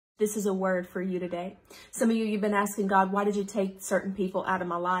this is a word for you today. Some of you, you've been asking God, why did you take certain people out of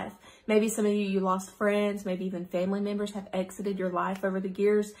my life? Maybe some of you, you lost friends, maybe even family members have exited your life over the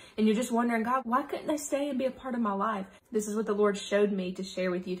years. And you're just wondering, God, why couldn't they stay and be a part of my life? This is what the Lord showed me to share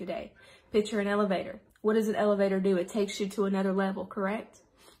with you today. Picture an elevator. What does an elevator do? It takes you to another level, correct?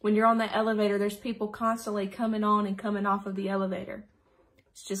 When you're on that elevator, there's people constantly coming on and coming off of the elevator.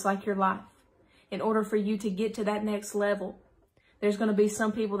 It's just like your life. In order for you to get to that next level, there's going to be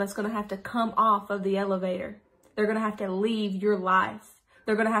some people that's going to have to come off of the elevator. They're going to have to leave your life.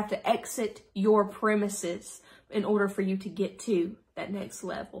 They're going to have to exit your premises in order for you to get to that next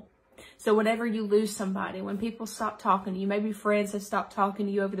level. So whenever you lose somebody, when people stop talking to you, maybe friends have stopped talking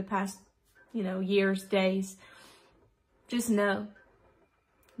to you over the past, years, days, just know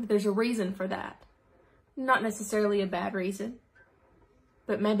that there's a reason for that. Not necessarily a bad reason,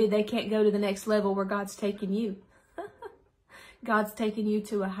 but maybe they can't go to the next level where God's taking you. God's taking you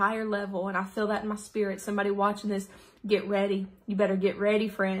to a higher level, and I feel that in my spirit. Somebody watching this, get ready. You better get ready,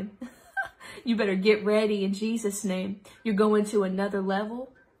 friend. You better get ready in Jesus' name. You're going to another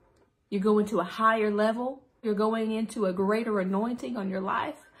level. You're going to a higher level. You're going into a greater anointing on your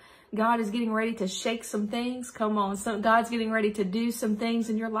life. God is getting ready to shake some things. Come on. God's getting ready to do some things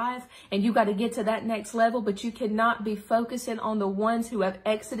in your life, and you got to get to that next level, but you cannot be focusing on the ones who have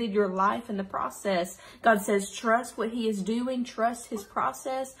exited your life in the process. God says, trust what he is doing. Trust his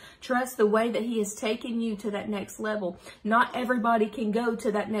process. Trust the way that he is taking you to that next level. Not everybody can go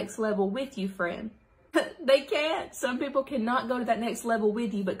to that next level with you, friend. They can't. Some people cannot go to that next level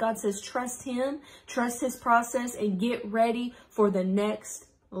with you, but God says, trust him, trust his process, and get ready for the next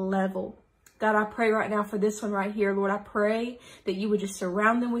level. God, I pray right now for this one right here. Lord, I pray that you would just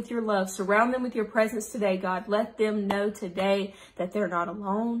surround them with your love, surround them with your presence today, God. Let them know today that they're not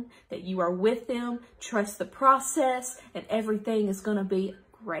alone, that you are with them. Trust the process, and everything is going to be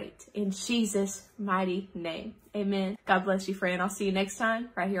great. In Jesus' mighty name, amen. God bless you, friend. I'll see you next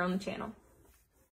time right here on the channel.